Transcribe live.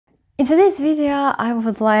In today's video, I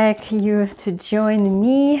would like you to join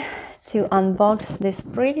me to unbox this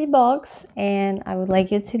pretty box, and I would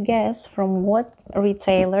like you to guess from what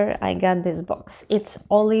retailer I got this box. It's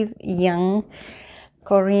Olive Young,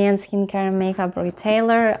 Korean skincare and makeup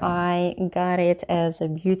retailer. I got it as a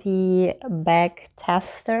beauty bag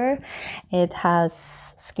tester. It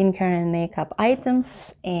has skincare and makeup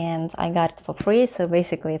items, and I got it for free, so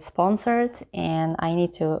basically it's sponsored, and I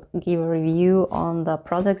need to give a review on the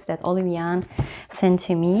products that Olive Young sent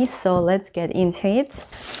to me. So let's get into it.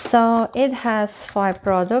 So it has 5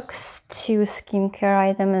 products, 2 skincare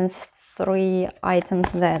items, 3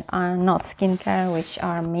 items that are not skincare, which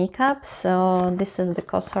are makeup. So this is the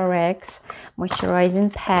Cosrx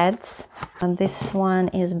moisturizing pads, and this one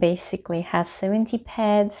is basically has 70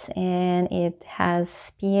 pads, and it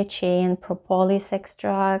has PHA and propolis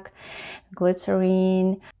extract,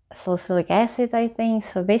 glycerin, salicylic acid, I think.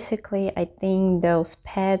 So basically I think those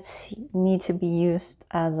pads need to be used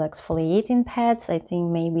as exfoliating pads, I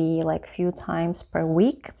think maybe like a few times per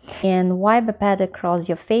week. And wipe a pad across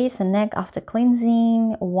your face and neck after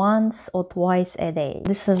cleansing once or twice a day.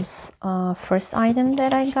 This is first item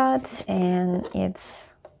that I got, and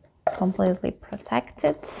it's completely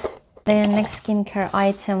protected. The next skincare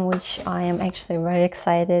item, which I am actually very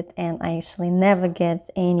excited, and I actually never get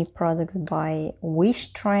any products by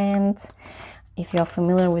YesStyle. If you're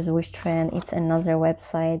familiar with YesStyle, it's another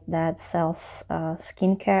website that sells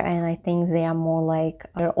skincare, and I think they are more like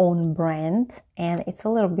their own brand, and it's a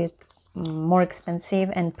little bit more expensive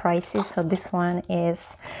and pricey. So this one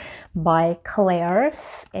is by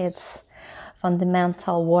Klairs. It's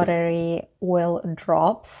Fundamental Watery Oil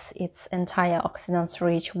Drops. It's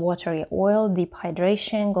antioxidants-rich watery oil, deep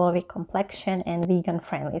hydration, glowy complexion, and vegan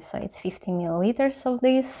friendly. So it's 50 milliliters of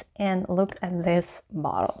this, and look at this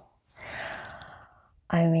bottle.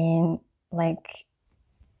 I mean, like,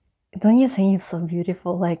 don't you think it's so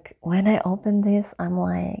beautiful? Like, when I open this, I'm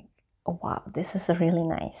like, oh, wow, this is really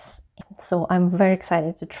nice. So I'm very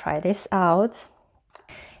excited to try this out.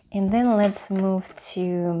 And then let's move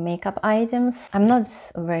to makeup items. I'm not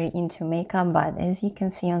very into makeup, but as you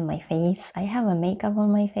can see on my face, I have a makeup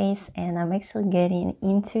on my face, and I'm actually getting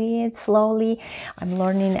into it slowly. I'm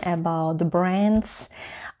learning about the brands,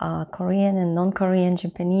 Korean and non-Korean,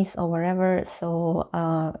 Japanese or wherever. So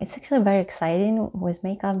it's actually very exciting with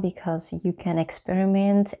makeup because you can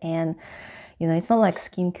experiment, and you know, it's not like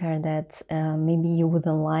skincare that maybe you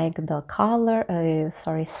wouldn't like the color,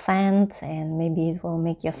 scent, and maybe it will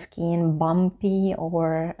make your skin bumpy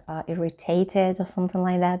or irritated or something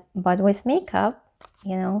like that. But with makeup,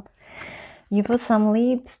 you know, you put some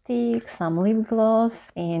lipstick, some lip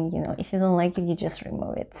gloss, and you know, if you don't like it, you just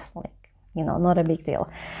remove it. Like, you know, not a big deal.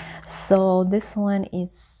 So this one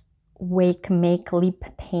is Wake Make Lip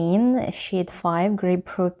Paint, shade 5,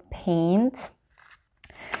 grapefruit paint.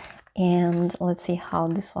 And let's see how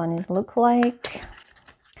this one is look like.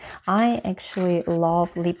 I actually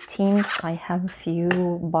love lip tints. I have a few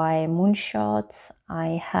by Moonshot.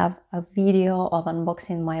 I have a video of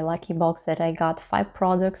unboxing my lucky box that I got 5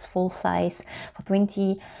 products full size for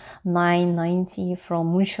 $29.90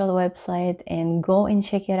 from Moonshot website, and go and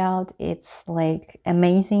check it out. It's like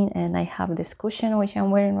amazing. And I have this cushion which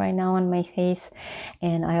I'm wearing right now on my face,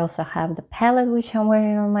 and I also have the palette which I'm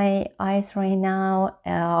wearing on my eyes right now.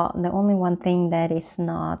 The only one thing that is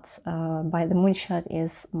not by the Moonshot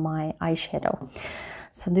is my eyeshadow.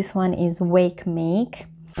 So this one is Wake Make,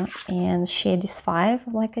 and shade is 5,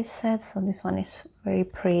 like I said. So this one is very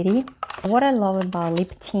pretty. What I love about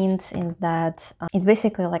lip tints is that it's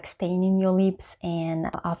basically like staining your lips, and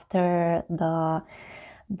after the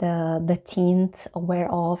tint wear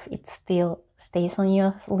off, it still stays on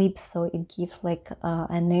your lips, so it gives like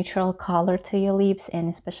a natural color to your lips. And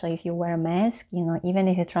especially if you wear a mask, you know, even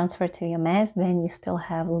if you transfer to your mask, then you still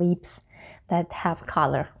have lips that have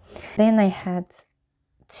color. Then I had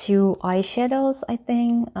 2 eyeshadows, I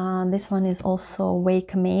think. This one is also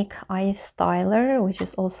Wake Make Eyestyler, which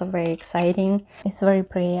is also very exciting. It's very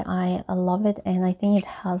pretty. I love it, and I think it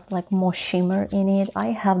has like more shimmer in it. I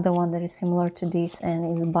have the one that is similar to this,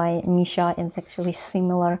 and it's by Misha. It's actually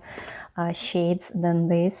similar shades than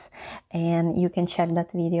this, and you can check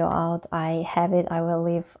that video out. I have it. I will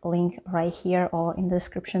leave a link right here or in the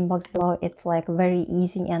description box below. It's like very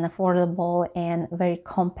easy and affordable and very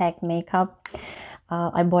compact makeup.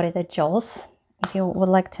 I bought it at Joe's, if you would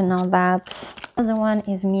like to know that. Another one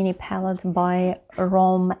is Mini Palette by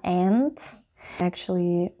doesnt.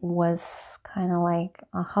 Actually was kind of like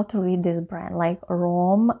how to read this brand, like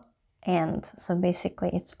doesnt. So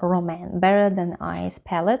basically it's Romance, Better Than Eyes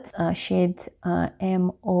palette, shade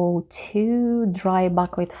MO2 Dry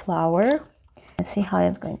Buckwheat Flower. Let's see how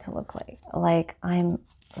it's going to look like. Like, I'm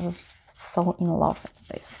so in love with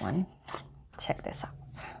this one. Check this out.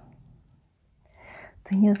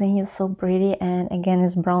 The new thing is so pretty, and again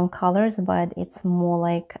it's brown colors, but it's more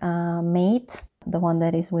like matte. The one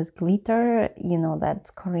that is with glitter, you know that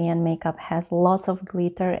Korean makeup has lots of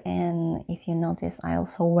glitter, and if you notice I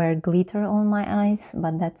also wear glitter on my eyes,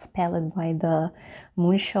 but that's palette by the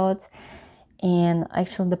Moonshot. And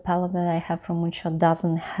actually the palette that I have from Moonshot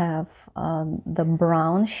doesn't have the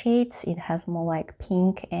brown shades. It has more like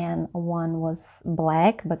pink, and one was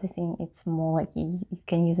black, but I think it's more like you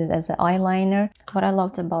can use it as an eyeliner. What I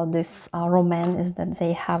loved about this Roman is that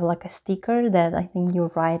they have like a sticker that I think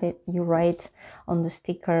you write on the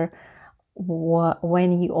sticker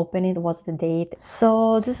when you open it, what's the date.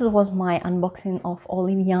 So this was my unboxing of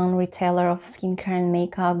Olive Young, retailer of skincare and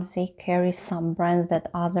makeup. They carry some brands that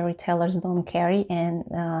other retailers don't carry, and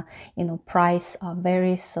you know, price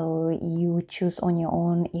varies, so you choose on your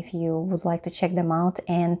own if you would like to check them out.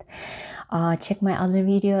 And check my other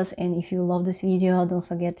videos, and if you love this video, don't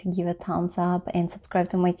forget to give a thumbs up and subscribe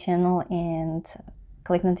to my channel, and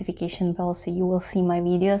click notification bell so you will see my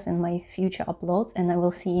videos and my future uploads. And I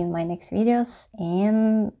will see you in my next videos,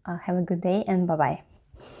 and have a good day, and bye bye.